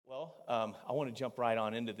I want to jump right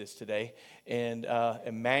on into this today. And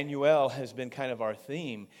Emmanuel has been kind of our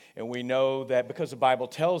theme. And we know that because the Bible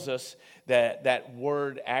tells us that that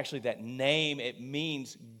word, actually that name, it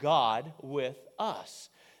means God with us.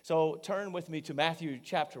 So turn with me to Matthew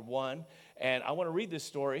chapter 1. And I want to read this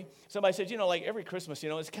story. Somebody said, like every Christmas,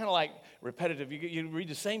 it's kind of like repetitive. You read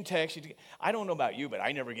the same text. I don't know about you, but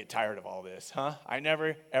I never get tired of all this, I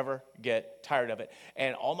never, ever get tired of it.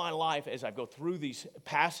 And all my life, as I go through these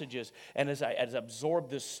passages and as I absorb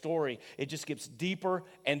this story, it just gets deeper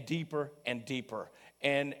and deeper and deeper.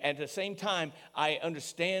 And at the same time, I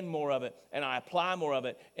understand more of it, and I apply more of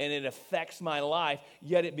it, and it affects my life,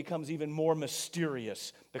 yet it becomes even more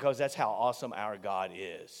mysterious because that's how awesome our God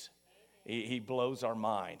is. He blows our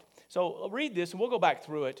mind. So read this, and we'll go back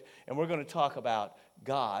through it, and we're going to talk about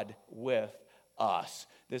God with us.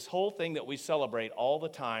 This whole thing that we celebrate all the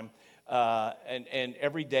time and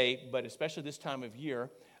every day, but especially this time of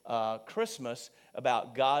year, Christmas,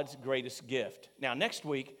 about God's greatest gift. Now, next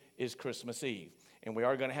week is Christmas Eve. And we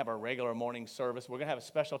are going to have our regular morning service. We're going to have a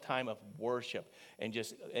special time of worship and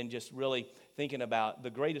just really thinking about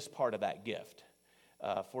the greatest part of that gift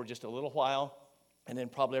for just a little while. And then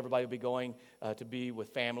probably everybody will be going to be with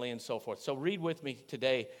family and so forth. So read with me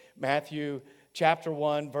today, Matthew chapter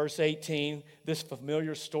 1, verse 18, this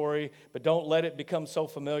familiar story. But don't let it become so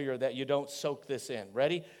familiar that you don't soak this in.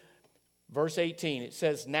 Ready? Verse 18, it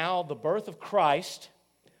says, "Now the birth of Christ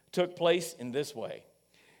took place in this way.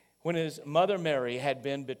 When his mother Mary had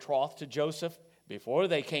been betrothed to Joseph, before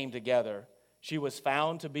they came together, she was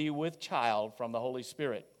found to be with child from the Holy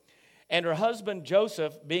Spirit. And her husband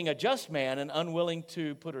Joseph, being a just man and unwilling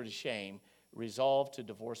to put her to shame, resolved to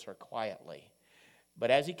divorce her quietly.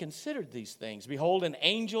 But as he considered these things, behold, an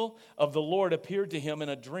angel of the Lord appeared to him in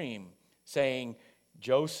a dream, saying,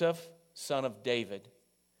 'Joseph, son of David,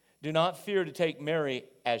 do not fear to take Mary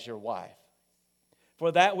as your wife,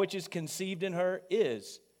 for that which is conceived in her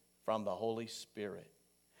is from the Holy Spirit.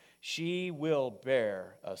 She will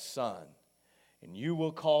bear a son, and you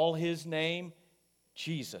will call his name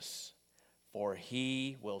Jesus, for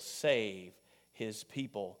he will save his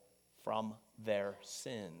people from their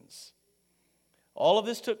sins.'" All of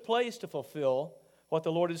this took place to fulfill what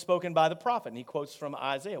the Lord had spoken by the prophet. And he quotes from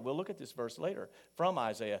Isaiah. We'll look at this verse later from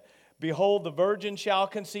Isaiah. "Behold, the virgin shall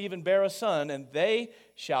conceive and bear a son, and they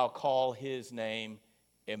shall call his name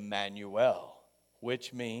Emmanuel,"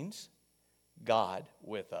 which means God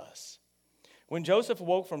with us. When Joseph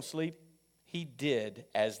awoke from sleep, he did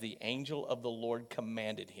as the angel of the Lord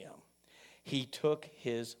commanded him. He took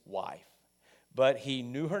his wife, but he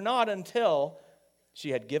knew her not until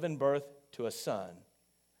she had given birth to a son,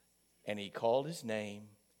 and he called his name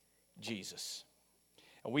Jesus.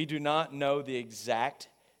 And we do not know the exact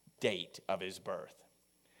date of his birth.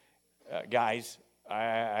 Guys,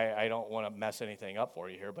 I don't want to mess anything up for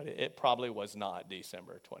you here, but it probably was not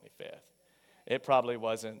December 25th. It probably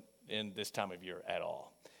wasn't in this time of year at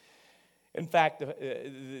all. In fact,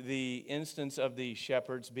 the instance of the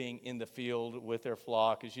shepherds being in the field with their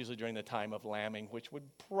flock is usually during the time of lambing, which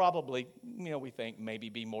would probably, we think, maybe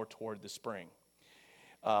be more toward the spring.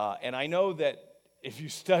 And I know that if you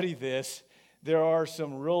study this, there are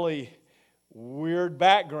some really weird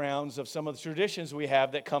backgrounds of some of the traditions we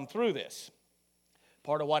have that come through this.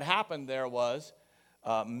 Part of what happened there was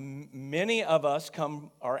many of us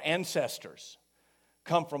our ancestors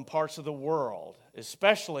come from parts of the world,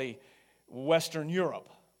 especially Western Europe.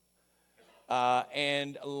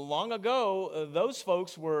 And long ago, those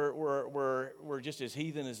folks were just as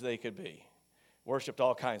heathen as they could be. Worshipped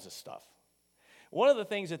all kinds of stuff. One of the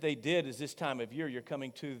things that they did is this time of year, you're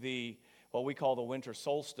coming to what we call the winter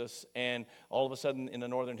solstice, and all of a sudden in the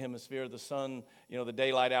northern hemisphere, the sun, the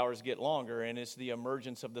daylight hours get longer, and it's the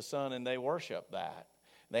emergence of the sun, and they worship that.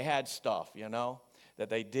 They had stuff, that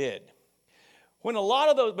they did. But a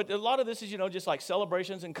lot of this is, just like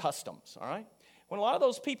celebrations and customs, all right? When a lot of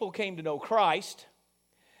those people came to know Christ,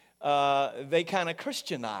 they kind of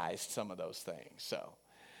Christianized some of those things. So,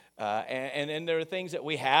 and there are things that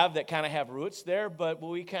we have that kind of have roots there, but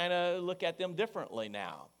we kind of look at them differently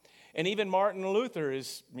now. And even Martin Luther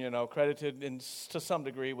is, credited to some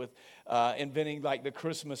degree with inventing like the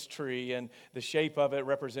Christmas tree and the shape of it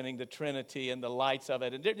representing the Trinity and the lights of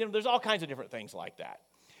it. And there's all kinds of different things like that.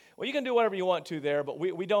 Well, you can do whatever you want to there, but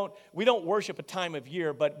we don't worship a time of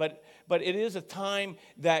year, but it is a time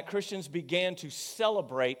that Christians began to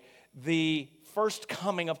celebrate the first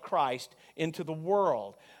coming of Christ into the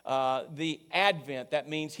world. The Advent, that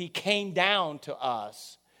means he came down to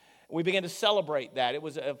us. We began to celebrate that. It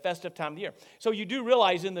was a festive time of the year. So you do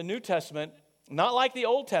realize in the New Testament, not like the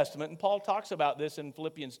Old Testament, and Paul talks about this in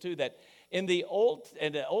Philippians 2, that In the Old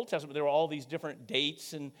Testament, there were all these different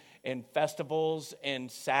dates and festivals and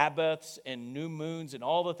Sabbaths and new moons and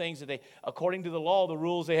all the things that they, according to the law, the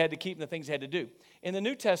rules they had to keep and the things they had to do. In the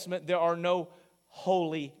New Testament, there are no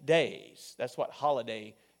holy days. That's what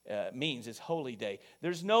holiday means, is holy day.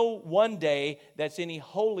 There's no one day that's any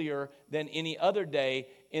holier than any other day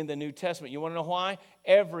in the New Testament. You want to know why?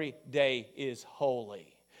 Every day is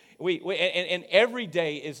holy. And every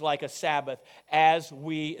day is like a Sabbath, as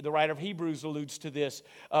the writer of Hebrews alludes to this,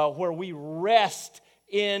 where we rest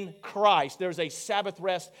in Christ. There's a Sabbath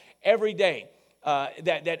rest every day.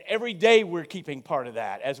 That every day we're keeping part of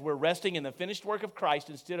that as we're resting in the finished work of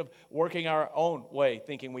Christ instead of working our own way,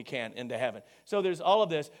 thinking we can into heaven. So there's all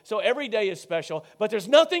of this. So every day is special, but there's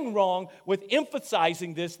nothing wrong with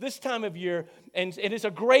emphasizing this time of year, and it's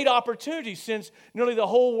a great opportunity since nearly the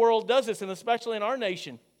whole world does this, and especially in our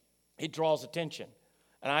nation. It draws attention.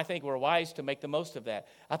 And I think we're wise to make the most of that.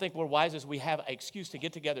 I think we're wise as we have an excuse to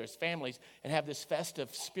get together as families and have this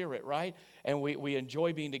festive spirit, right? And we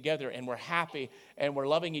enjoy being together, and we're happy, and we're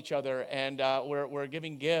loving each other, and we're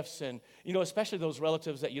giving gifts, and, especially those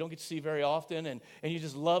relatives that you don't get to see very often, and you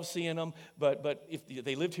just love seeing them. But if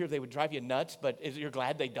they lived here, they would drive you nuts, but you're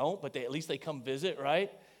glad they don't, but at least they come visit,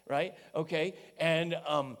 right? Right? Okay. And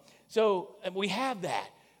so we have that.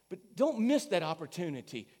 But don't miss that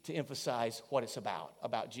opportunity to emphasize what it's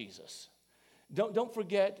about Jesus. Don't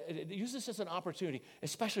forget, use this as an opportunity,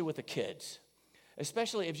 especially with the kids.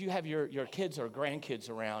 Especially if you have your kids or grandkids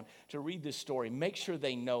around, to read this story. Make sure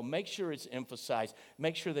they know. Make sure it's emphasized.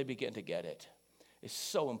 Make sure they begin to get it. It's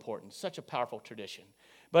so important. Such a powerful tradition.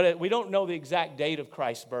 But we don't know the exact date of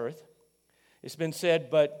Christ's birth. It's been said,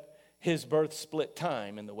 but his birth split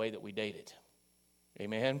time in the way that we date it.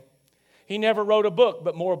 Amen? He never wrote a book,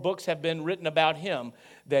 but more books have been written about him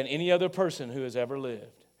than any other person who has ever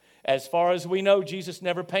lived. As far as we know, Jesus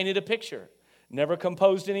never painted a picture, never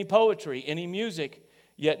composed any poetry, any music,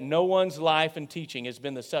 yet no one's life and teaching has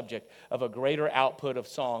been the subject of a greater output of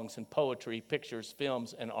songs and poetry, pictures,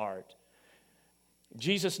 films, and art.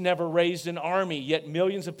 Jesus never raised an army, yet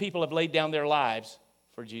millions of people have laid down their lives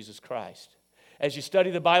for Jesus Christ. As you study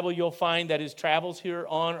the Bible, you'll find that his travels here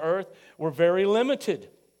on earth were very limited.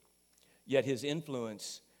 Yet his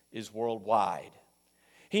influence is worldwide.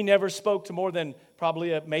 He never spoke to more than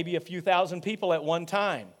probably maybe a few thousand people at one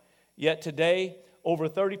time. Yet today, over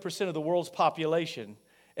 30% of the world's population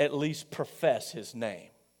at least profess his name.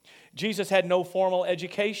 Jesus had no formal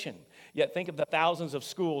education. Yet think of the thousands of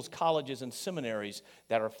schools, colleges, and seminaries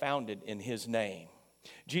that are founded in his name.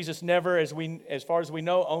 Jesus never, as far as we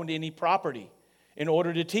know, owned any property. In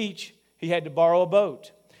order to teach, he had to borrow a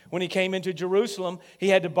boat. When he came into Jerusalem, he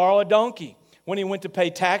had to borrow a donkey. When he went to pay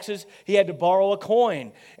taxes, he had to borrow a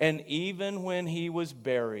coin. And even when he was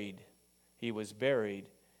buried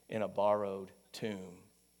in a borrowed tomb.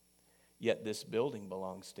 Yet this building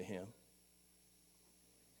belongs to him.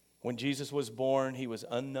 When Jesus was born, he was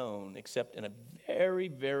unknown except in a very,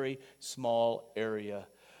 very small area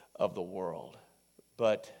of the world.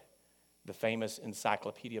 But the famous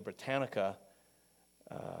Encyclopedia Britannica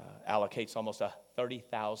allocates almost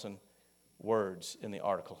 30,000 words in the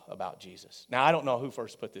article about Jesus. Now, I don't know who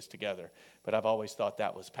first put this together, but I've always thought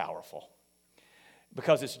that was powerful.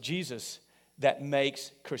 Because it's Jesus that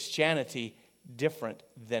makes Christianity different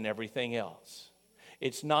than everything else.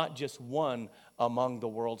 It's not just one among the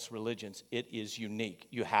world's religions. It is unique.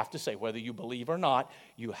 You have to say, whether you believe or not,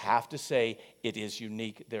 you have to say it is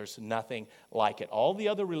unique. There's nothing like it. All the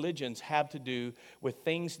other religions have to do with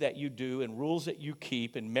things that you do and rules that you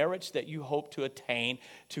keep and merits that you hope to attain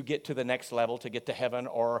to get to the next level, to get to heaven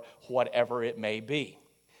or whatever it may be.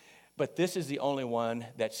 But this is the only one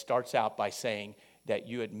that starts out by saying that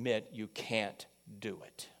you admit you can't do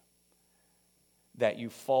it. That you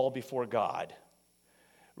fall before God,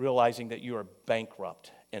 realizing that you are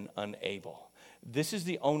bankrupt and unable. This is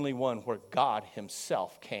the only one where God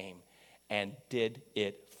himself came and did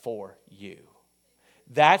it for you.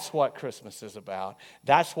 That's what Christmas is about.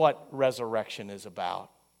 That's what resurrection is about.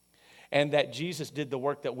 And that Jesus did the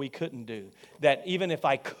work that we couldn't do. That even if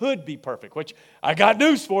I could be perfect, which I got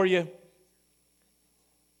news for you,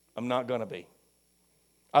 I'm not going to be.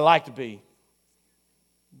 I like to be,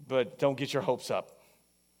 but don't get your hopes up.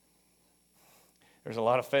 There's a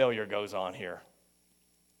lot of failure goes on here.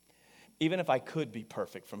 Even if I could be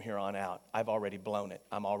perfect from here on out, I've already blown it.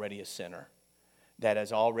 I'm already a sinner. That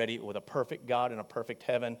is already, with a perfect God and a perfect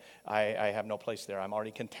heaven, I have no place there. I'm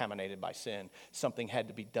already contaminated by sin. Something had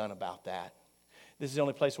to be done about that. This is the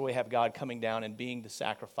only place where we have God coming down and being the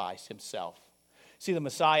sacrifice himself. See, the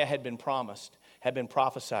Messiah had been promised, had been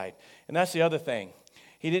prophesied. And that's the other thing.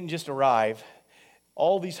 He didn't just arrive.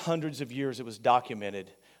 All these hundreds of years it was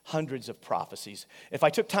documented, hundreds of prophecies. If I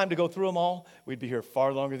took time to go through them all, we'd be here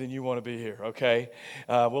far longer than you want to be here, okay?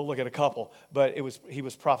 We'll look at a couple. But he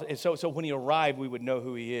was prophet. And so when he arrived, we would know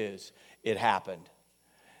who he is. It happened.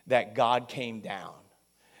 That God came down.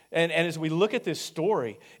 And as we look at this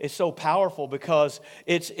story, it's so powerful because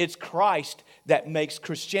it's Christ that makes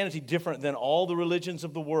Christianity different than all the religions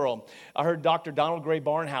of the world. I heard Dr. Donald Gray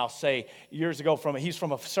Barnhouse say years ago, he's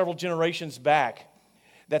from several generations back,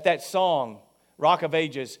 that song, Rock of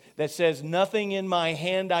Ages, that says, "Nothing in my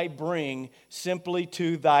hand I bring, simply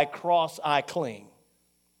to thy cross I cling."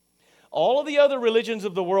 All of the other religions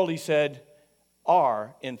of the world, he said,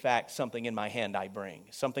 are, in fact, something in my hand I bring,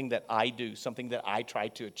 something that I do, something that I try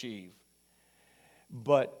to achieve.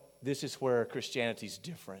 But this is where Christianity is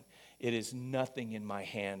different. It is nothing in my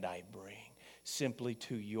hand I bring, simply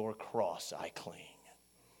to your cross I cling.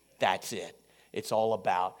 That's it. It's all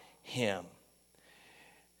about him.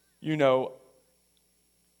 You know,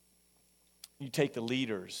 you take the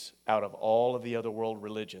leaders out of all of the other world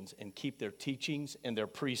religions and keep their teachings and their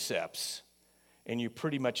precepts, and you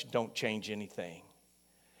pretty much don't change anything.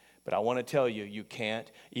 But I want to tell you, you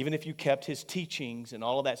can't. Even if you kept his teachings and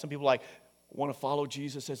all of that, some people want to follow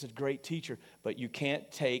Jesus as a great teacher, but you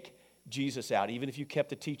can't take Jesus out, even if you kept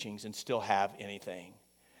the teachings, and still have anything.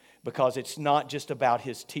 Because it's not just about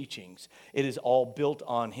his teachings. It is all built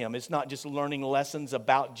on him. It's not just learning lessons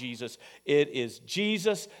about Jesus. It is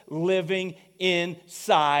Jesus living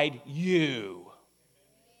inside you.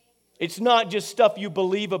 It's not just stuff you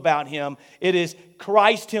believe about him. It is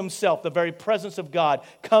Christ himself, the very presence of God,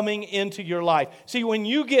 coming into your life. See, when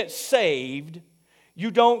you get saved, you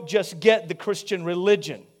don't just get the Christian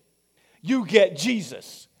religion. You get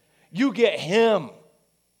Jesus. You get him.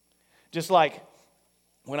 Just like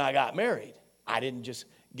when I got married, I didn't just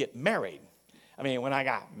get married. I mean, when I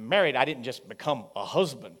got married, I didn't just become a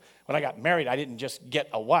husband. When I got married, I didn't just get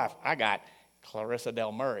a wife. I got Clarissa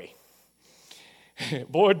Del Murray.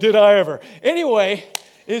 Boy, did I ever. Anyway,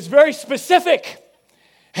 it's very specific.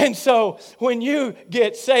 And so when you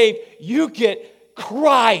get saved, you get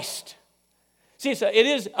Christ. See, so it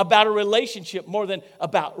is about a relationship more than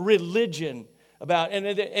about religion.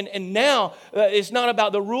 And now it's not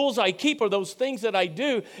about the rules I keep or those things that I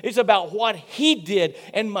do. It's about what he did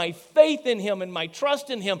and my faith in him and my trust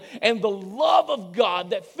in him and the love of God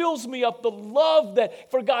that fills me up, the love that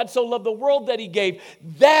for God so loved the world that he gave.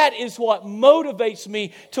 That is what motivates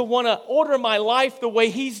me to want to order my life the way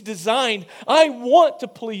he's designed. I want to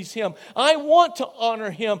please him. I want to honor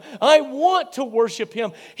him. I want to worship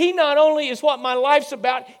him. He not only is what my life's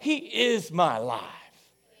about, he is my life.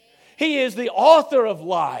 He is the author of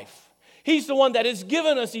life. He's the one that has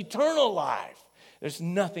given us eternal life. There's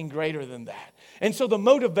nothing greater than that. And so the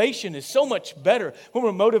motivation is so much better when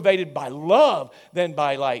we're motivated by love than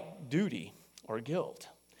by duty or guilt.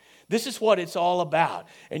 This is what it's all about.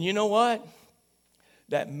 And you know what?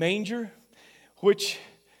 That manger, which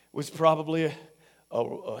was probably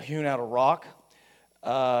hewn out of rock,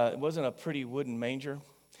 it wasn't a pretty wooden manger.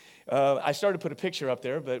 I started to put a picture up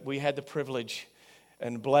there, but we had the privilege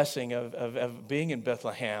and blessing of being in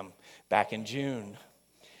Bethlehem back in June,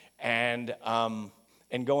 and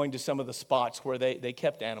going to some of the spots where they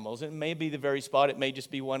kept animals. It may be the very spot. It may just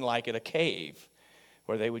be one like at a cave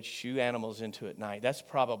where they would shoo animals into at night. That's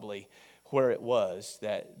probably where it was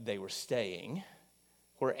that they were staying,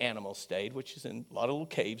 where animals stayed, which is in a lot of little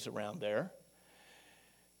caves around there.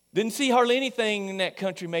 Didn't see hardly anything in that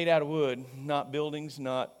country made out of wood. Not buildings,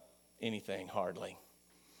 not anything hardly.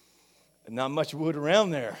 Not much wood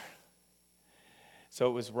around there. So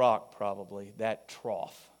it was rock probably, that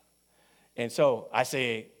trough. And so I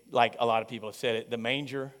say, like a lot of people have said it, the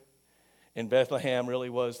manger in Bethlehem really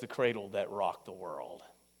was the cradle that rocked the world,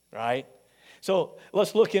 right? So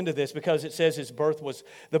let's look into this because it says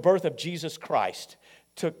the birth of Jesus Christ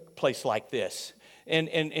took place like this. And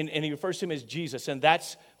he refers to him as Jesus, and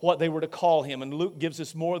that's what they were to call him. And Luke gives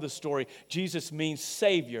us more of the story. Jesus means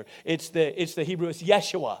Savior. It's the Hebrew, it's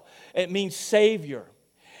Yeshua. It means Savior.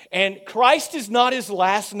 And Christ is not his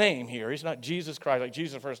last name here. He's not Jesus Christ, like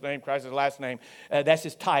Jesus' first name, Christ his last name. That's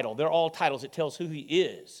his title. They're all titles. It tells who he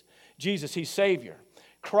is. Jesus, he's Savior.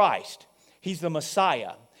 Christ, he's the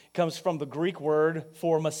Messiah. Comes from the Greek word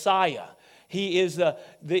for Messiah. He is the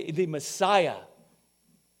Messiah,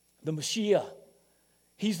 the Mashiach.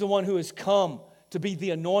 He's the one who has come to be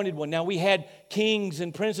the anointed one. Now, we had kings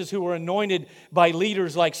and princes who were anointed by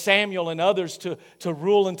leaders like Samuel and others to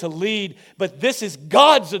rule and to lead. But this is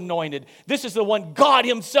God's anointed. This is the one God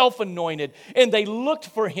himself anointed. And they looked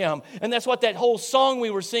for him. And that's what that whole song we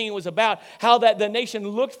were singing was about, how that the nation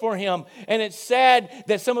looked for him. And it's sad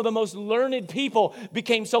that some of the most learned people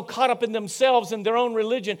became so caught up in themselves and their own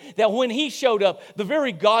religion that when he showed up, the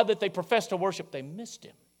very God that they professed to worship, they missed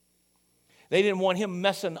him. They didn't want him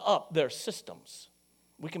messing up their systems.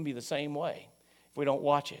 We can be the same way if we don't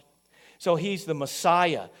watch it. So he's the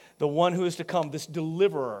Messiah, the one who is to come, this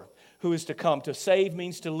deliverer who is to come. To save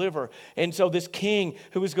means deliver. And so this king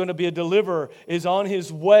who is going to be a deliverer is on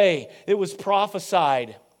his way. It was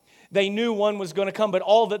prophesied. They knew one was going to come, but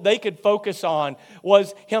all that they could focus on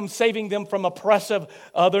was him saving them from oppressive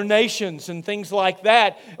other nations and things like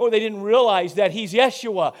that. Or they didn't realize that he's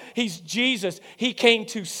Yeshua, he's Jesus. He came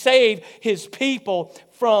to save his people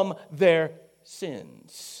from their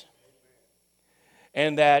sins.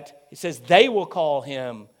 And that, it says, they will call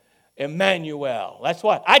him Emmanuel. That's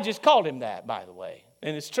what, I just called him that, by the way.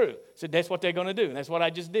 And it's true. So that's what they're going to do. And that's what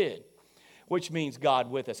I just did. Which means God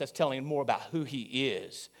with us. That's telling more about who he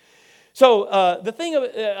is. So the thing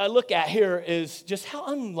I look at here is just how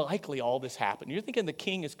unlikely all this happened. You're thinking the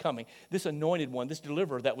king is coming, this anointed one, this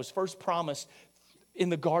deliverer that was first promised in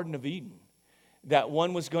the Garden of Eden. That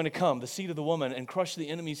one was going to come, the seed of the woman, and crush the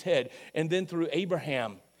enemy's head. And then through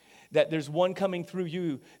Abraham, that there's one coming through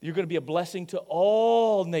you. You're going to be a blessing to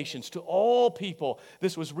all nations, to all people.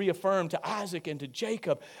 This was reaffirmed to Isaac and to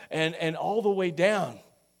Jacob and all the way down.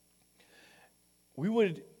 We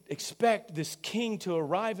would expect this king to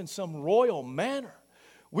arrive in some royal manner.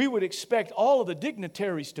 We would expect all of the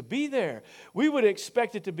dignitaries to be there. We would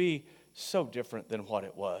expect it to be so different than what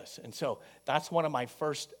it was. And so that's one of my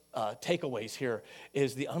first takeaways here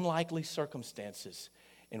is the unlikely circumstances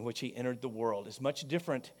in which he entered the world is much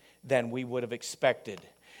different than we would have expected.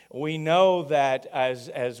 We know that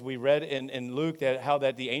as we read in Luke that how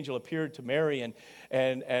that the angel appeared to Mary and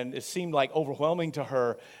it seemed like overwhelming to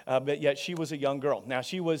her, but yet she was a young girl. Now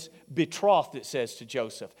she was betrothed, it says, to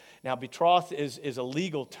Joseph. Now betrothed is a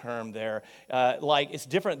legal term there. Like it's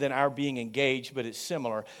different than our being engaged, but it's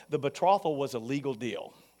similar. The betrothal was a legal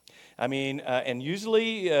deal. I mean, and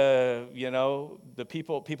usually, the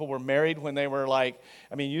people were married when they were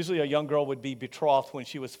usually a young girl would be betrothed when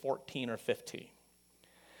she was 14 or 15.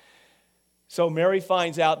 So Mary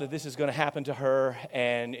finds out that this is going to happen to her,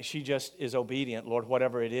 and she just is obedient. Lord,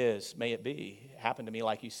 whatever it is, may it be. Happen to me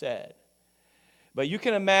like you said. But you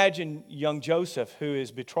can imagine young Joseph, who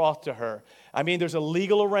is betrothed to her. I mean, there's a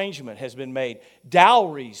legal arrangement has been made.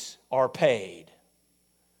 Dowries are paid.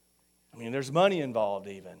 I mean, there's money involved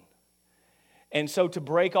even. And so to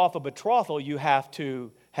break off a betrothal, you have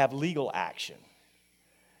to have legal action.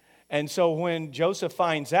 And so when Joseph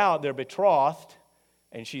finds out they're betrothed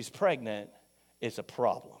and she's pregnant, it's a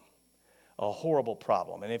problem, a horrible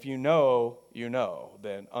problem. And if you know,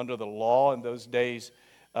 then under the law in those days,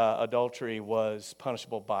 adultery was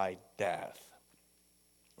punishable by death,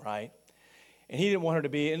 right? And he didn't want her to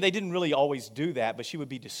be, and they didn't really always do that, but she would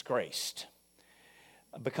be disgraced.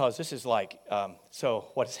 Because this is like, so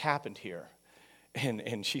what has happened here?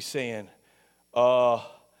 And she's saying, I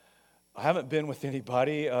haven't been with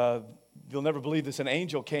anybody. You'll never believe this. An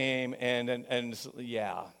angel came and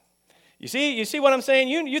yeah. You see what I'm saying?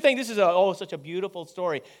 You think this is such a beautiful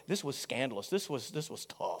story. This was scandalous. This was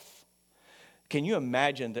tough. Can you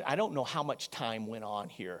imagine that? I don't know how much time went on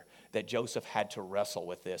here that Joseph had to wrestle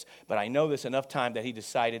with this. But I know this enough time that he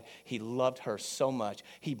decided he loved her so much.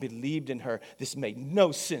 He believed in her. This made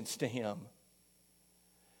no sense to him.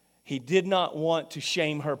 He did not want to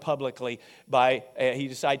shame her publicly he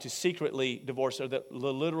decided to secretly divorce her. The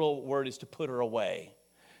literal word is to put her away,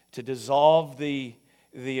 to dissolve the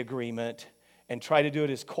agreement and try to do it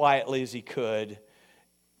as quietly as he could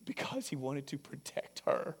because he wanted to protect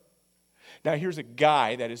her. Now, here's a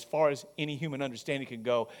guy that, as far as any human understanding can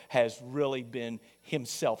go, has really been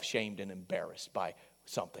himself shamed and embarrassed by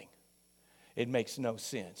something. It makes no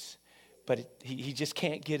sense. But he just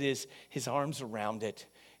can't get his arms around it.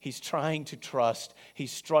 He's trying to trust.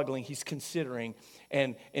 He's struggling. He's considering.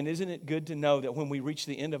 And isn't it good to know that when we reach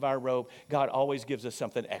the end of our rope, God always gives us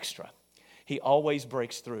something extra. He always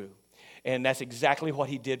breaks through. And that's exactly what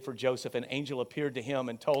he did for Joseph. An angel appeared to him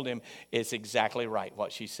and told him it's exactly right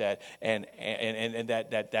what she said. And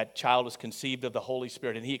that child was conceived of the Holy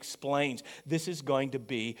Spirit. And he explains, this is going to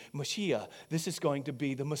be Mashiach. This is going to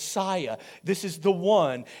be the Messiah. This is the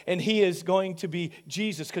one. And he is going to be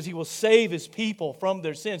Jesus because he will save his people from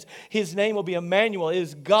their sins. His name will be Emmanuel. It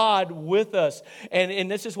is God with us.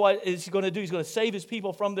 And this is what he's going to do. He's going to save his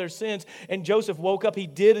people from their sins. And Joseph woke up. He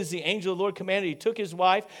did as the angel of the Lord commanded. He took his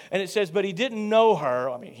wife. And it says, but he didn't know her.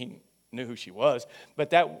 I mean, he knew who she was. But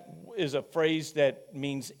that is a phrase that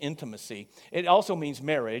means intimacy. It also means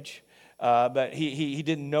marriage. But he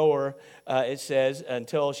didn't know her, it says,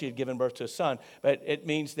 until she had given birth to a son. But it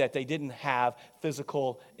means that they didn't have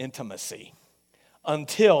physical intimacy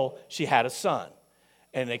until she had a son.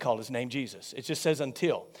 And they called his name Jesus. It just says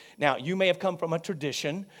until. Now, you may have come from a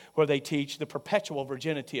tradition where they teach the perpetual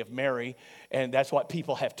virginity of Mary, and that's what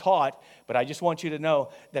people have taught. But I just want you to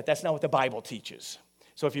know that that's not what the Bible teaches.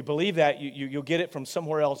 So if you believe that, you'll get it from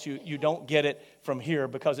somewhere else. You don't get it from here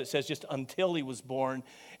because it says just until he was born.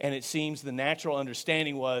 And it seems the natural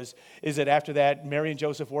understanding is that after that, Mary and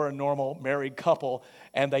Joseph were a normal married couple,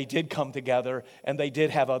 and they did come together, and they did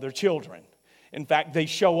have other children. In fact, they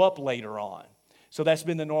show up later on. So that's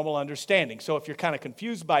been the normal understanding. So if you're kind of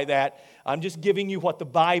confused by that, I'm just giving you what the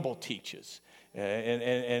Bible teaches.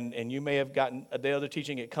 And you may have gotten the other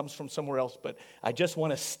teaching. It comes from somewhere else, but I just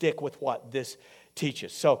want to stick with what this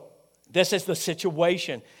teaches. So this is the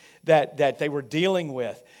situation that they were dealing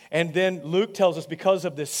with. And then Luke tells us because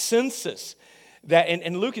of the census, that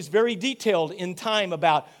and Luke is very detailed in time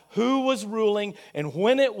about who was ruling and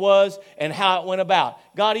when it was and how it went about.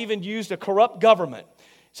 God even used a corrupt government.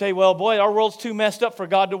 Say, well, boy, our world's too messed up for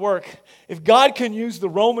God to work. If God can use the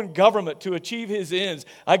Roman government to achieve his ends,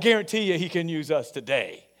 I guarantee you he can use us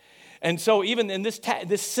today. And so even in this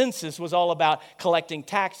census was all about collecting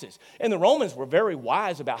taxes. And the Romans were very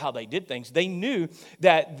wise about how they did things. They knew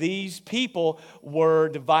that these people were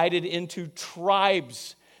divided into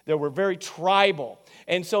tribes. They were very tribal.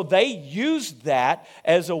 And so they used that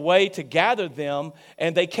as a way to gather them,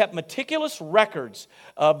 and they kept meticulous records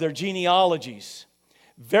of their genealogies.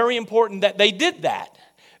 Very important that they did that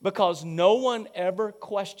because no one ever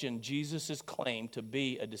questioned Jesus' claim to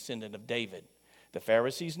be a descendant of David. The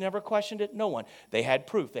Pharisees never questioned it. No one. They had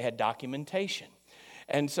proof. They had documentation.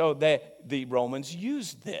 And so the Romans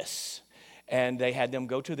used this. And they had them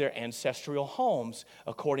go to their ancestral homes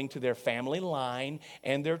according to their family line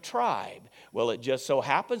and their tribe. Well, it just so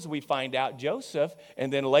happens we find out Joseph,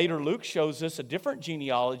 and then later Luke shows us a different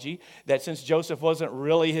genealogy that since Joseph wasn't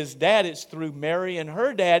really his dad, it's through Mary and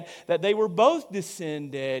her dad that they were both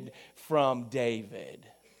descended from David.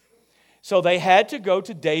 So they had to go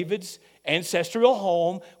to David's ancestral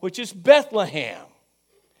home, which is Bethlehem.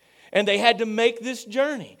 And they had to make this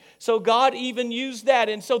journey. So God even used that.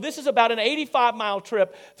 And so this is about an 85-mile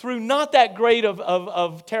trip through not that great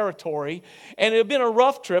of territory. And it had been a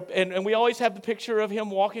rough trip. And we always have the picture of him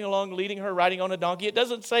walking along, leading her, riding on a donkey. It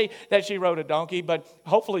doesn't say that she rode a donkey, but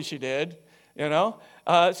hopefully she did, you know.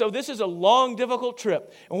 So this is a long, difficult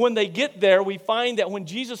trip. And when they get there, we find that when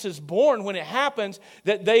Jesus is born, when it happens,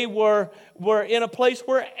 that they were in a place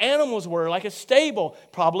where animals were, like a stable,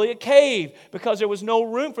 probably a cave, because there was no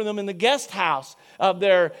room for them in the guest house up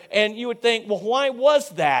there. And you would think, well, why was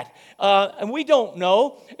that? And we don't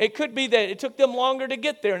know. It could be that it took them longer to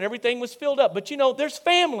get there and everything was filled up. But you know, there's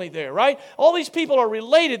family there, right? All these people are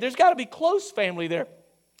related. There's got to be close family there.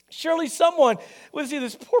 Surely someone would see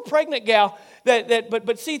this poor pregnant gal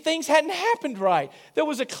but see, things hadn't happened right. There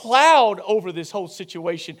was a cloud over this whole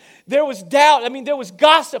situation. There was doubt. I mean, there was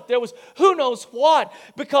gossip. There was who knows what,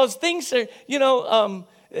 because things are,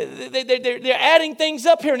 they're adding things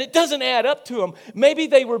up here and it doesn't add up to them. Maybe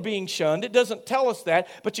they were being shunned. It doesn't tell us that,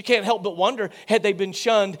 but you can't help but wonder, had they been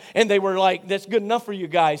shunned and they were like, that's good enough for you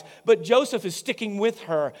guys. But Joseph is sticking with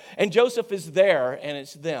her, and Joseph is there, and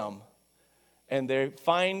it's them. And they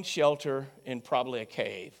find shelter in probably a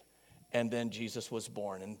cave. And then Jesus was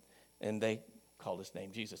born. And they called his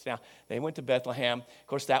name Jesus. Now, they went to Bethlehem. Of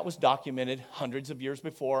course, that was documented hundreds of years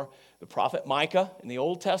before. The prophet Micah in the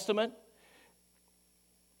Old Testament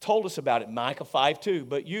told us about it. Micah 5:2.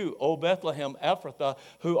 But you, O Bethlehem Ephrathah,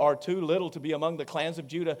 who are too little to be among the clans of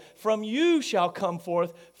Judah, from you shall come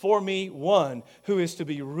forth for me one who is to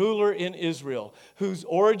be ruler in Israel, whose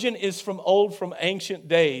origin is from ancient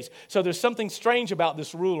days. So there's something strange about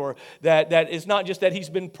this ruler that is not just that he's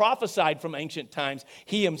been prophesied from ancient times.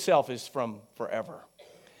 He himself is from forever.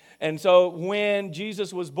 And so when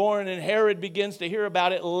Jesus was born and Herod begins to hear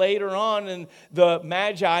about it later on, and the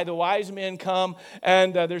Magi, the wise men, come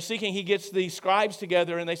and they're seeking, he gets the scribes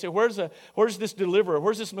together and they say, where's this deliverer?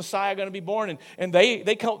 Where's this Messiah going to be born? And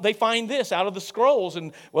they find this out of the scrolls.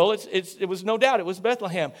 And well, it was no doubt, it was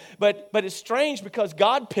Bethlehem. But it's strange because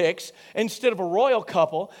God picks, instead of a royal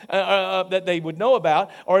couple that they would know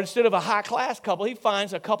about, or instead of a high-class couple, he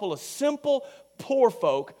finds a couple of simple, poor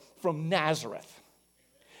folk from Nazareth,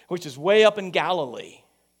 which is way up in Galilee.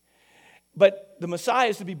 But the Messiah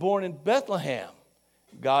is to be born in Bethlehem.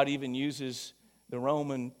 God even uses the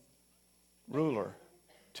Roman ruler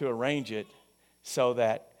to arrange it so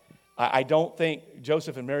that I don't think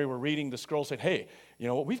Joseph and Mary were reading the scroll and said, hey, you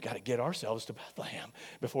know what, we've got to get ourselves to Bethlehem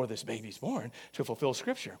before this baby's born to fulfill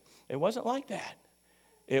Scripture. It wasn't like that.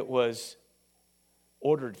 It was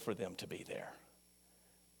ordered for them to be there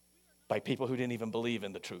by people who didn't even believe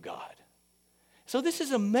in the true God. So this is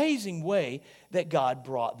an amazing way that God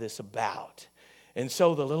brought this about. And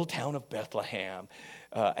so the little town of Bethlehem,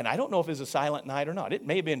 and I don't know if it's a silent night or not. It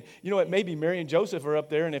may have been, it may be Mary and Joseph are up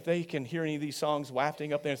there, and if they can hear any of these songs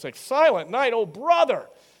wafting up there, it's like, silent night, oh brother.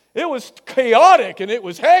 It was chaotic, and it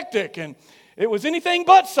was hectic, and it was anything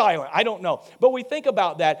but silent. I don't know. But we think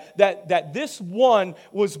about that this one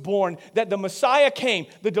was born, that the Messiah came,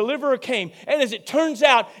 the deliverer came, and as it turns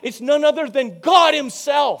out, it's none other than God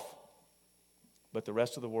himself. But the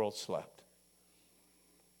rest of the world slept.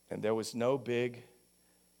 And there was no big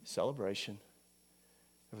celebration.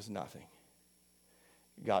 There was nothing.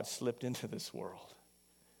 God slipped into this world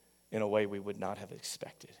in a way we would not have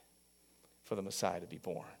expected for the Messiah to be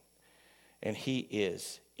born. And he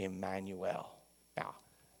is Emmanuel. Now,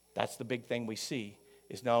 that's the big thing we see,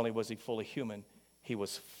 is not only was he fully human, he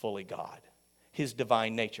was fully God. His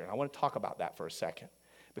divine nature. And I want to talk about that for a second.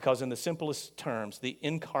 Because in the simplest terms, the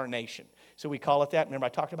incarnation. So we call it that. Remember I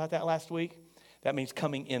talked about that last week? That means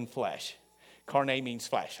coming in flesh. Carne means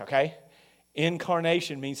flesh, okay?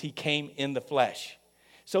 Incarnation means he came in the flesh.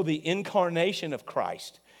 So the incarnation of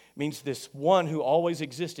Christ means this one who always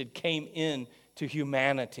existed came into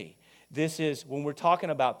humanity. This is, when we're talking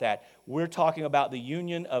about that, we're talking about the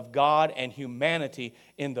union of God and humanity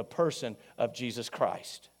in the person of Jesus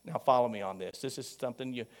Christ. Now follow me on this. This is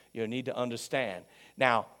something you need to understand.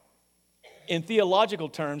 Now, in theological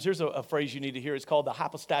terms, here's a phrase you need to hear. It's called the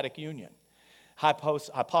hypostatic union.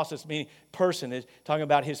 Hypostasis meaning person, is talking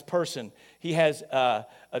about his person. He has a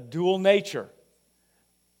dual nature,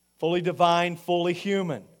 fully divine, fully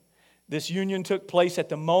human. This union took place at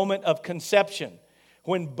the moment of conception,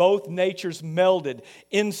 when both natures melded,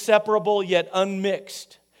 inseparable yet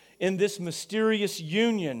unmixed. In this mysterious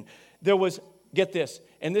union, there was, get this,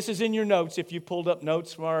 and this is in your notes if you pulled up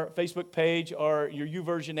notes from our Facebook page or your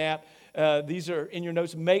YouVersion app. These are in your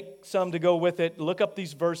notes. Make some to go with it. Look up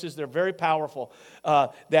these verses. They're very powerful.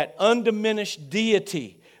 That undiminished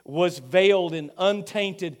deity was veiled in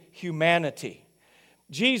untainted humanity.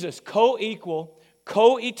 Jesus, co-equal,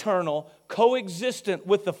 co-eternal, co-existent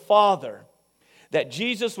with the Father. That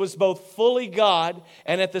Jesus was both fully God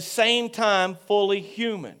and at the same time fully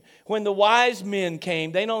human. When the wise men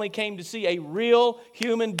came, they not only came to see a real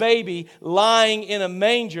human baby lying in a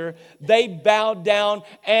manger, they bowed down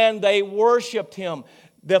and they worshiped him.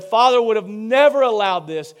 The Father would have never allowed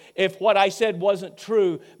this if what I said wasn't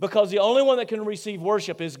true, because the only one that can receive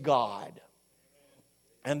worship is God.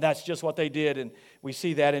 And that's just what they did, and we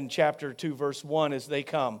see that in chapter 2, verse 1 as they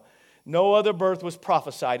come. No other birth was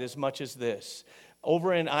prophesied as much as this.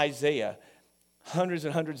 Over in Isaiah, hundreds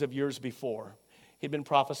and hundreds of years before, he'd been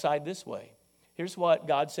prophesied this way. Here's what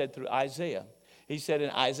God said through Isaiah. He said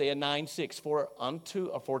in Isaiah 9:6,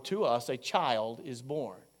 For to us a child is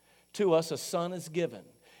born, to us a son is given,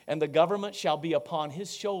 and the government shall be upon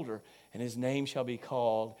his shoulder, and his name shall be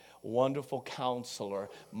called Wonderful Counselor,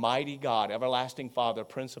 Mighty God, Everlasting Father,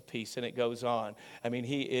 Prince of Peace, and it goes on. I mean,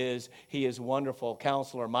 he is Wonderful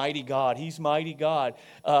Counselor, Mighty God. He's Mighty God,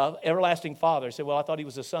 Everlasting Father. I said, well, I thought he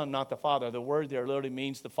was the Son, not the Father. The word there literally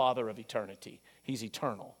means the Father of eternity. He's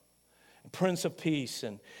eternal. Prince of Peace.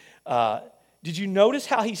 And did you notice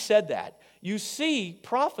how he said that? You see,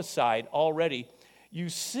 prophesied already. You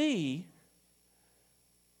see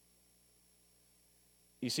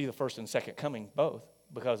the first and second coming both,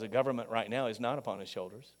 because the government right now is not upon his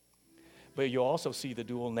shoulders. But you also see the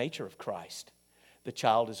dual nature of Christ. The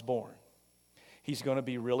child is born. He's going to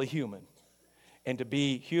be really human. And to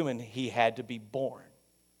be human, he had to be born.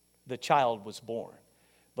 The child was born.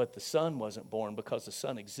 But the Son wasn't born because the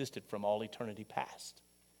Son existed from all eternity past.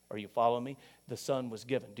 Are you following me? The Son was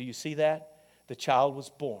given. Do you see that? The child was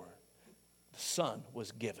born. The Son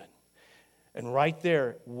was given. And right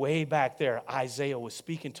there, way back there, Isaiah was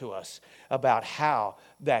speaking to us about how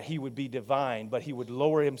that he would be divine, but he would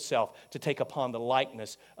lower himself to take upon the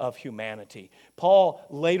likeness of humanity. Paul,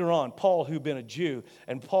 later on, Paul who had been a Jew,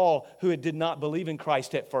 and Paul who did not believe in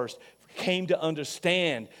Christ at first, came to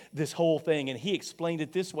understand this whole thing. And he explained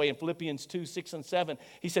it this way in Philippians 2, 6 and 7.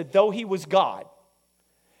 He said, though he was God,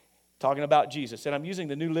 talking about Jesus. And I'm using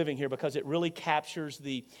the New Living here because it really captures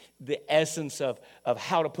the essence of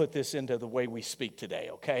how to put this into the way we speak today,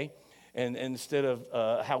 okay? And instead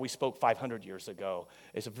of how we spoke 500 years ago.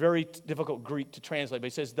 It's a very difficult Greek to translate, but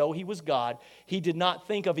it says, though he was God, he did not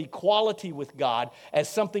think of equality with God as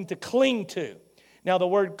something to cling to. Now, the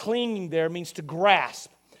word clinging there means to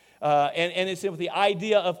grasp. And it's with the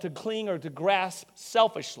idea of to cling or to grasp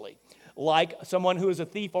selfishly, like someone who is a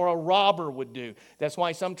thief or a robber would do. That's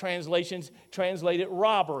why some translations translate it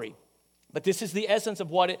robbery. But this is the essence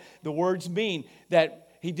of what the words mean, that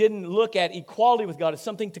he didn't look at equality with God as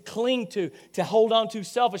something to cling to hold on to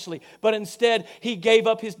selfishly, but instead he gave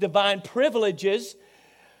up his divine privileges,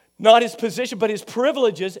 not his position, but his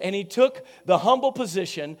privileges, and he took the humble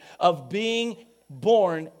position of being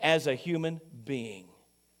born as a human being.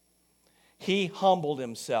 He humbled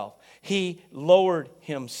himself. He lowered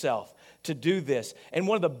himself to do this. And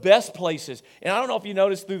one of the best places, and I don't know if you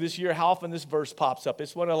noticed through this year how often this verse pops up.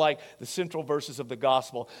 It's one of like the central verses of the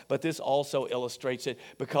gospel, but this also illustrates it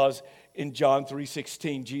because in John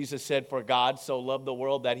 3:16, Jesus said, for God so loved the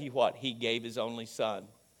world that he what? He gave his only son,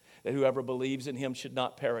 that whoever believes in him should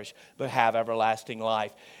not perish, but have everlasting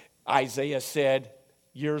life. Isaiah said,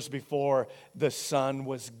 years before the Son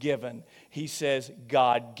was given, he says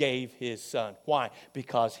God gave his Son. Why?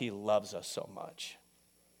 Because he loves us so much.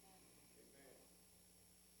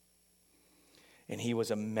 And he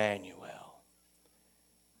was Emmanuel.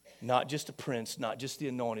 Not just a prince, not just the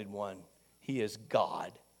anointed one. He is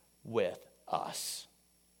God with us.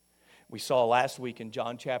 We saw last week in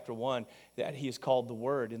John chapter 1 that he is called the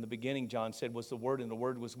Word. In the beginning, John said, was the Word, and the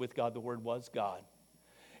Word was with God. The Word was God.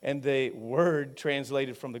 And the word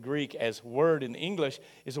translated from the Greek as word in English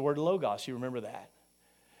is the word logos. You remember that?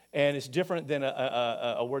 And it's different than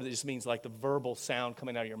a word that just means like the verbal sound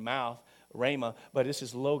coming out of your mouth, rhema, but this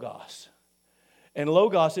is logos. And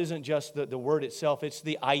logos isn't just the word itself. It's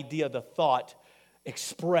the idea, the thought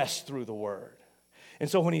expressed through the word. And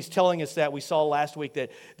so when he's telling us that, we saw last week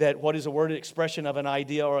that what is a word expression of an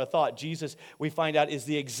idea or a thought, Jesus, we find out, is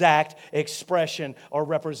the exact expression or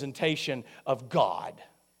representation of God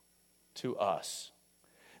to us.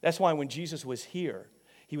 That's why when Jesus was here,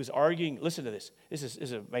 he was arguing, listen to this. This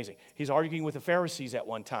is amazing. He's arguing with the Pharisees at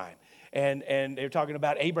one time. And they're talking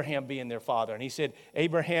about Abraham being their father. And he said,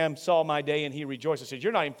 Abraham saw my day and he rejoiced. I said,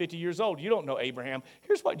 you're not even 50 years old. You don't know Abraham.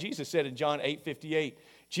 Here's what Jesus said in John 8:58.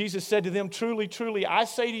 Jesus said to them, truly, truly, I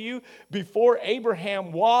say to you, before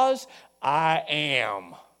Abraham was, I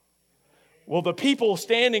am. Well, the people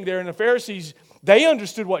standing there and the Pharisees, they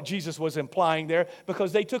understood what Jesus was implying there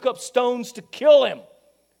because they took up stones to kill him,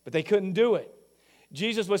 but they couldn't do it.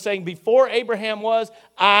 Jesus was saying, before Abraham was,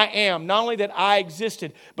 I am. Not only that I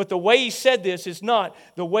existed, but the way he said this is not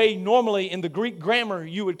the way normally in the Greek grammar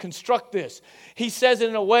you would construct this. He says it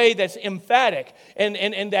in a way that's emphatic, and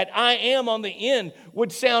that I am on the end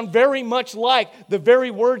would sound very much like the very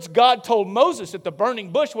words God told Moses at the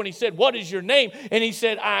burning bush when he said, what is your name? And he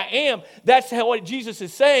said, I am. That's what Jesus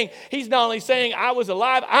is saying. He's not only saying I was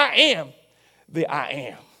alive, I am the I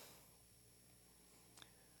am.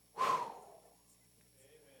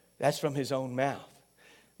 That's from his own mouth.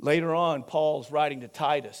 Later on, Paul's writing to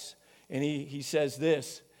Titus, and he says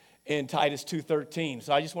this in Titus 2:13.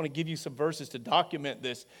 So I just want to give you some verses to document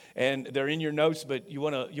this, and they're in your notes, but you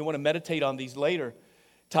want to meditate on these later.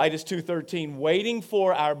 Titus 2:13, waiting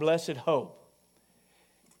for our blessed hope.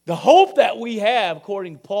 The hope that we have,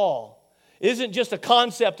 according to Paul, isn't just a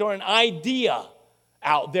concept or an idea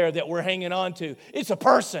out there that we're hanging on to. It's a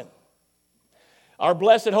person. Our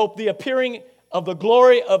blessed hope, the appearing of the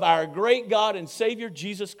glory of our great God and Savior,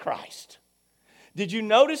 Jesus Christ. Did you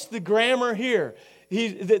notice the grammar here?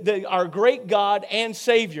 Our great God and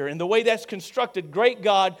Savior, and the way that's constructed, great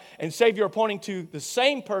God and Savior are pointing to the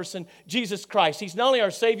same person, Jesus Christ. He's not only our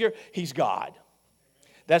Savior, He's God.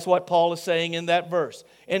 That's what Paul is saying in that verse.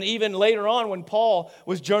 And even later on when Paul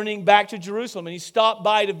was journeying back to Jerusalem and he stopped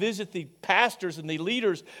by to visit the pastors and the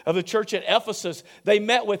leaders of the church at Ephesus, they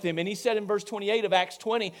met with him. And he said in verse 28 of Acts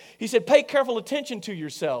 20, he said, pay careful attention to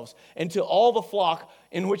yourselves and to all the flock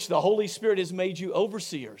in which the Holy Spirit has made you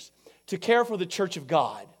overseers, to care for the church of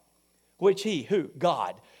God, which he, who?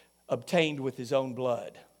 God, obtained with his own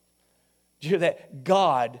blood. Did you hear that?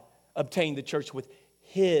 God obtained the church with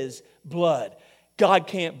his blood. God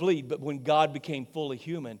can't bleed, but when God became fully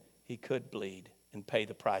human, he could bleed and pay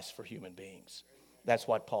the price for human beings. That's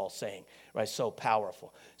what Paul's saying, right? So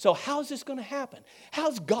powerful. So how's this going to happen?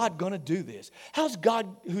 How's God going to do this? How's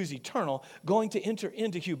God, who's eternal, going to enter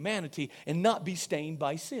into humanity and not be stained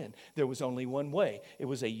by sin? There was only one way. It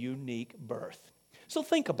was a unique birth. So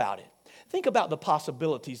think about it. Think about the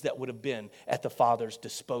possibilities that would have been at the Father's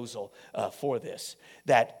disposal for this.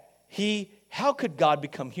 How could God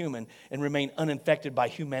become human and remain uninfected by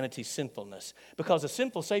humanity's sinfulness? Because a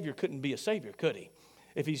sinful Savior couldn't be a Savior, could he?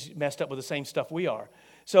 If he's messed up with the same stuff we are.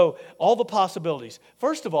 So all the possibilities.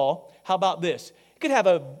 First of all, how about this? You could have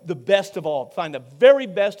the best of all. Find the very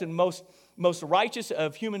best and most righteous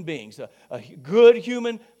of human beings. A good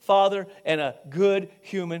human father and a good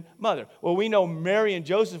human mother. Well, we know Mary and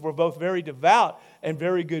Joseph were both very devout and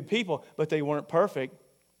very good people, but they weren't perfect.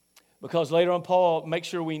 Because later on, Paul makes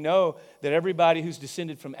sure we know that everybody who's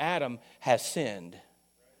descended from Adam has sinned.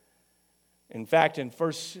 In fact, in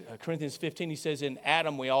 1 Corinthians 15, he says, in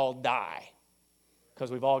Adam we all die.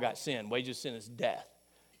 Because we've all got sin. Wages of sin is death.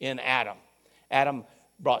 In Adam. Adam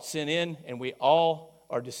brought sin in, and we all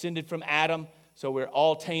are descended from Adam. So we're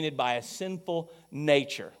all tainted by a sinful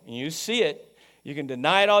nature. And you see it. You can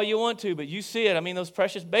deny it all you want to, but you see it. I mean, those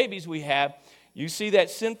precious babies we have, you see that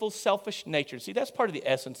sinful, selfish nature. See, that's part of the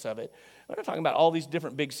essence of it. We're not talking about all these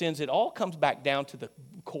different big sins. It all comes back down to the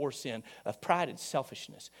core sin of pride and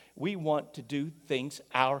selfishness. We want to do things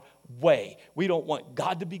our way. We don't want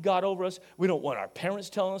God to be God over us. We don't want our parents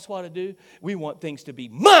telling us what to do. We want things to be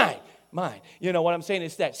mine. You know what I'm saying?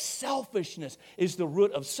 It's that selfishness is the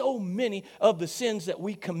root of so many of the sins that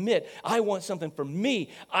we commit. I want something for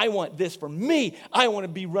me. I want this for me. I want to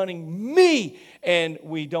be running me. And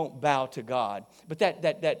we don't bow to God. But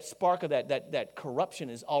that spark of that corruption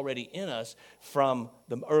is already in us from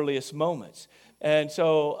the earliest moments. And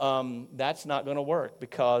so that's not going to work,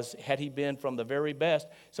 because had he been from the very best,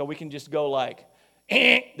 so we can just go like,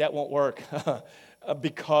 that won't work.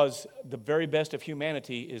 Because the very best of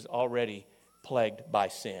humanity is already plagued by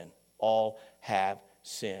sin. All have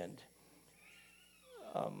sinned.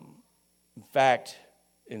 In fact,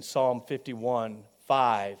 in Psalm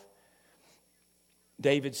 51:5,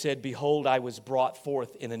 David said, behold, I was brought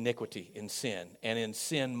forth in iniquity, in sin, and in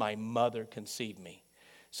sin my mother conceived me.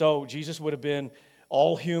 So Jesus would have been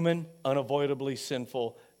all human, unavoidably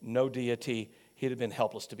sinful, no deity. He'd have been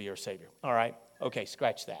helpless to be our Savior. All right, okay,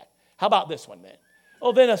 scratch that. How about this one then?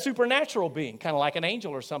 Oh, then a supernatural being, kind of like an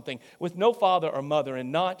angel or something, with no father or mother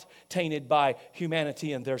and not tainted by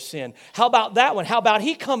humanity and their sin. How about that one? How about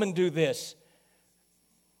he come and do this?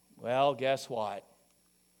 Well, guess what?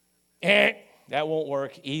 That won't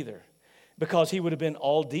work either, because he would have been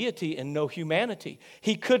all deity and no humanity.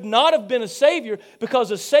 He could not have been a Savior, because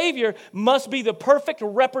a Savior must be the perfect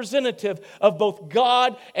representative of both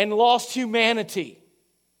God and lost humanity.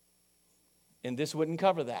 And this wouldn't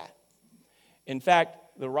cover that. In fact,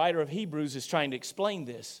 the writer of Hebrews is trying to explain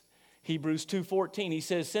this. Hebrews 2:14, he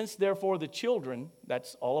says, since therefore the children,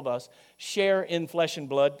 that's all of us, share in flesh and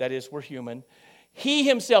blood, that is, we're human, he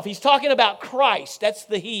himself, he's talking about Christ, that's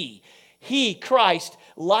the he. He, Christ,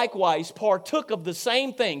 likewise partook of the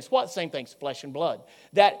same things. What same things? Flesh and blood.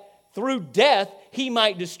 That through death he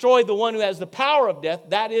might destroy the one who has the power of death,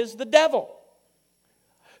 that is the devil.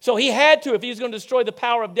 So he had to, if he was going to destroy the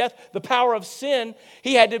power of death, the power of sin,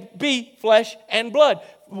 he had to be flesh and blood.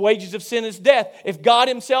 Wages of sin is death. If God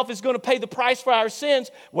himself is going to pay the price for our sins,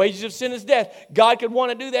 wages of sin is death. God could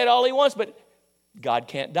want to do that all he wants, but God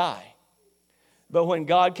can't die. But when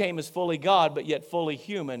God came as fully God, but yet fully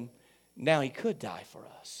human, now he could die for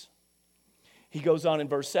us. He goes on in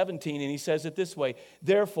verse 17 and he says it this way,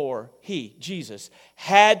 therefore he, Jesus,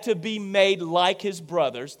 had to be made like his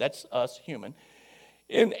brothers, that's us, human,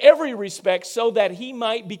 in every respect, so that he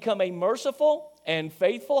might become a merciful and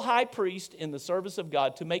faithful high priest in the service of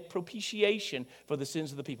God to make propitiation for the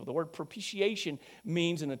sins of the people. The word propitiation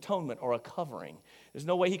means an atonement or a covering. There's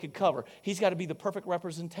no way he could cover. He's got to be the perfect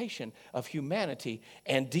representation of humanity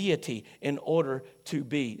and deity in order to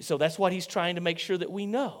be. So that's what he's trying to make sure that we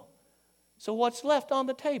know. So what's left on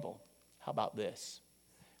the table? How about this?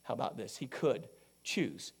 How about this? He could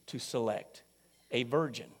choose to select a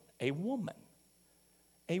virgin, a woman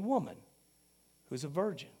who's a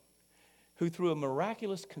virgin, who through a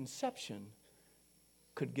miraculous conception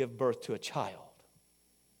could give birth to a child.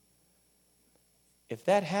 If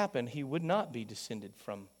that happened, he would not be descended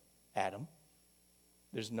from Adam.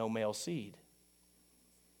 There's no male seed.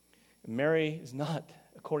 Mary is not,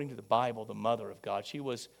 according to the Bible, the mother of God. She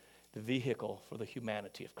was the vehicle for the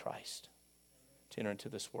humanity of Christ to enter into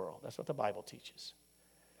this world. That's what the Bible teaches.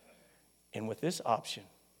 And with this option,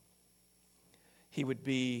 he would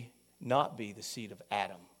not be the seed of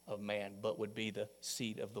Adam, of man, but would be the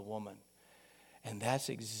seed of the woman. And that's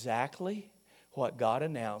exactly what God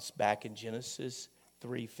announced back in Genesis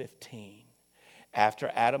 3:15.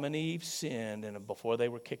 After Adam and Eve sinned and before they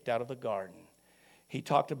were kicked out of the garden, he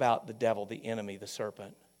talked about the devil, the enemy, the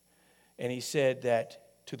serpent. And he said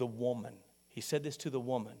that to the woman, he said this to the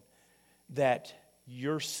woman, that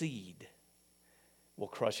your seed will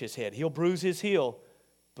crush his head. He'll bruise his heel,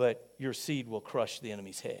 but your seed will crush the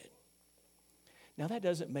enemy's head. Now that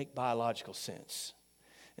doesn't make biological sense.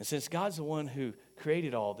 And since God's the one who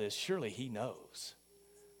created all this, surely he knows,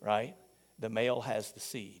 right? The male has the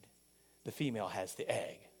seed. The female has the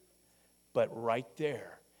egg. But right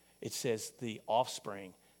there, it says the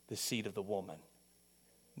offspring, the seed of the woman,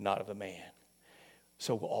 not of the man.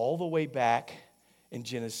 So all the way back in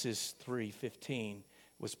Genesis 3:15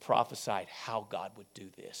 was prophesied how God would do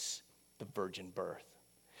this, the virgin birth.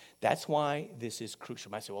 That's why this is crucial.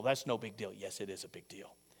 You might say, well, that's no big deal. Yes, it is a big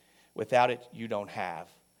deal. Without it, you don't have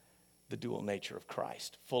the dual nature of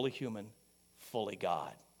Christ, fully human, fully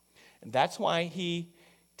God. And that's why he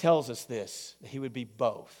tells us this, that he would be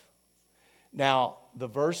both. Now, the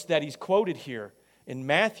verse that he's quoted here in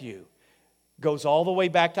Matthew goes all the way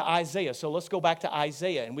back to Isaiah. So let's go back to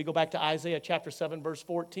Isaiah. And we go back to Isaiah chapter 7, verse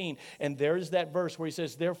 14. And there's that verse where he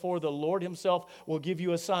says, therefore the Lord himself will give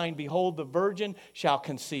you a sign. Behold, the virgin shall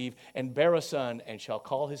conceive and bear a son and shall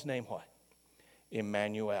call his name what?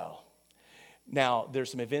 Emmanuel. Now,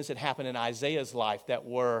 there's some events that happened in Isaiah's life that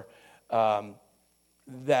were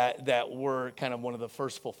that were kind of one of the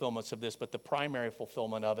first fulfillments of this, but the primary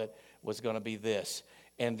fulfillment of it was going to be this.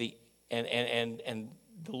 And the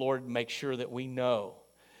Lord makes sure that we know,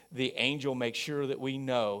 the angel makes sure that we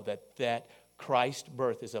know that Christ's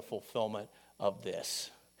birth is a fulfillment of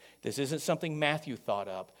this. This isn't something Matthew thought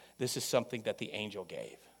up. This is something that the angel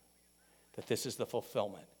gave. That this is the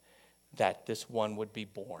fulfillment, that this one would be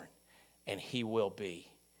born. And he will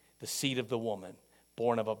be the seed of the woman,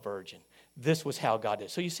 born of a virgin. This was how God did.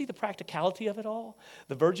 So you see the practicality of it all?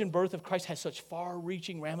 The virgin birth of Christ has such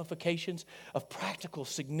far-reaching ramifications of practical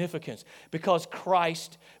significance because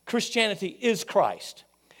Christianity is Christ.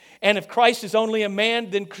 And if Christ is only a man,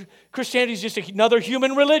 then Christianity is just another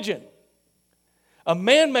human religion. A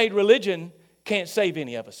man-made religion can't save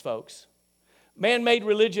any of us, folks. Man-made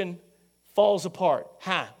religion falls apart.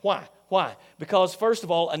 Why? Why? Because, first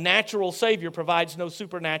of all, a natural Savior provides no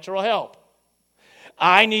supernatural help.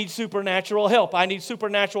 I need supernatural help. I need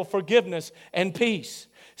supernatural forgiveness and peace.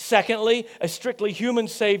 Secondly, a strictly human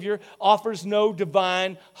Savior offers no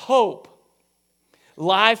divine hope.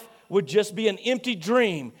 Life would just be an empty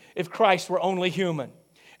dream if Christ were only human.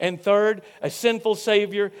 And third, a sinful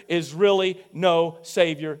Savior is really no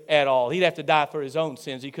Savior at all. He'd have to die for his own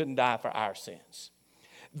sins. He couldn't die for our sins.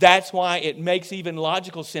 That's why it makes even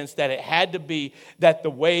logical sense that it had to be that the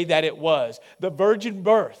way that it was. The virgin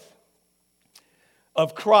birth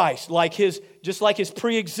of Christ, just like his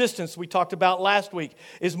pre-existence we talked about last week,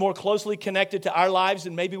 is more closely connected to our lives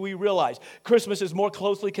than maybe we realize. Christmas is more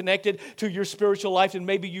closely connected to your spiritual life than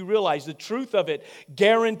maybe you realize. The truth of it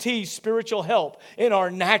guarantees spiritual help in our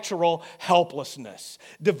natural helplessness,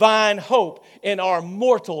 divine hope in our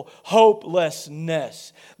mortal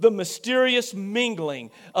hopelessness. The mysterious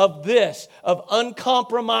mingling of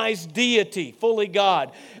uncompromised deity, fully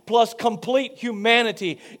God, plus complete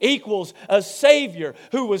humanity equals a Savior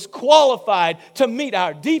who was qualified to meet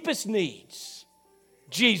our deepest needs,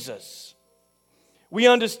 Jesus. We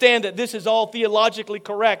understand that this is all theologically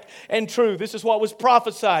correct and true. This is what was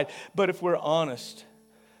prophesied. But if we're honest,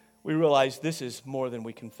 we realize this is more than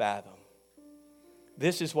we can fathom.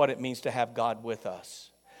 This is what it means to have God with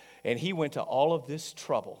us. And he went to all of this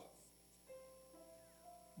trouble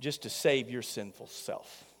just to save your sinful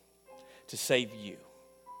self, to save you.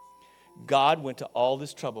 God went to all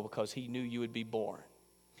this trouble because he knew you would be born.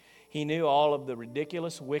 He knew all of the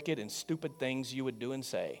ridiculous, wicked, and stupid things you would do and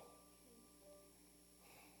say.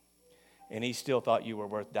 And he still thought you were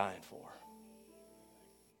worth dying for.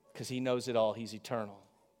 Because he knows it all. He's eternal.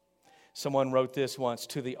 Someone wrote this once: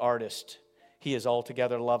 to the artist, he is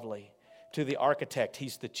altogether lovely. To the architect,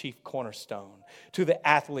 he's the chief cornerstone. To the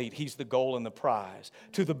athlete, he's the goal and the prize.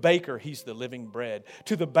 To the baker, he's the living bread.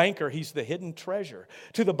 To the banker, he's the hidden treasure.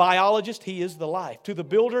 To the biologist, he is the life. To the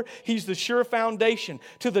builder, he's the sure foundation.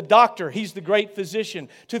 To the doctor, he's the great physician.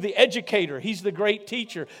 To the educator, he's the great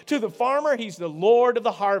teacher. To the farmer, he's the Lord of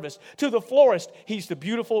the harvest. To the florist, he's the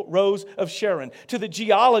beautiful rose of Sharon. To the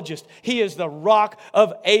geologist, he is the rock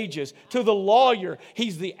of ages. To the lawyer,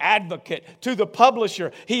 he's the advocate. To the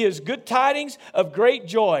publisher, he is good tidings tidings of great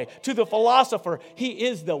joy. To the philosopher, he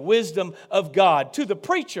is the wisdom of God. To the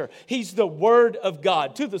preacher, he's the word of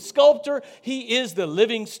God. To the sculptor, he is the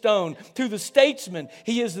living stone. To the statesman,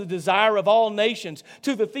 he is the desire of all nations.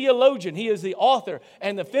 To the theologian, he is the author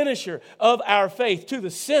and the finisher of our faith. To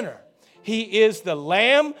the sinner, he is the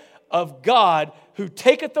Lamb of God who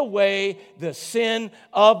taketh away the sin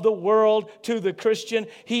of the world. To the Christian,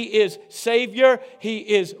 he is Savior, he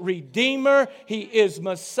is Redeemer, he is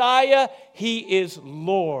Messiah, he is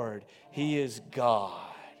Lord, he is God.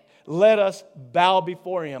 Let us bow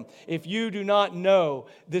before him. If you do not know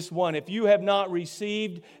this one, if you have not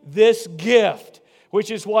received this gift,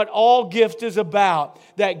 which is what all gift is about,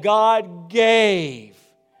 that God gave,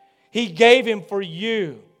 he gave him for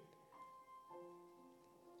you.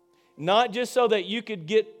 Not just so that you could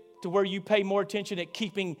get to where you pay more attention at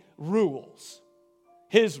keeping rules,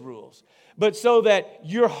 his rules, but so that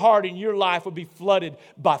your heart and your life would be flooded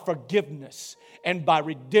by forgiveness and by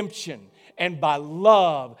redemption and by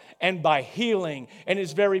love and by healing, and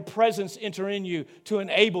his very presence enter in you to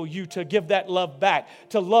enable you to give that love back,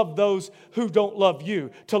 to love those who don't love you,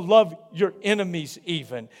 to love your enemies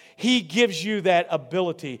even. He gives you that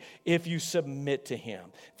ability if you submit to him.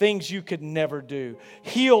 Things you could never do.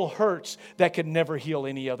 Heal hurts that could never heal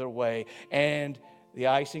any other way. And the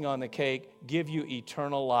icing on the cake, give you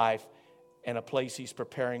eternal life and a place he's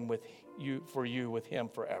preparing for you with him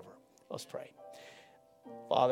forever. Let's pray.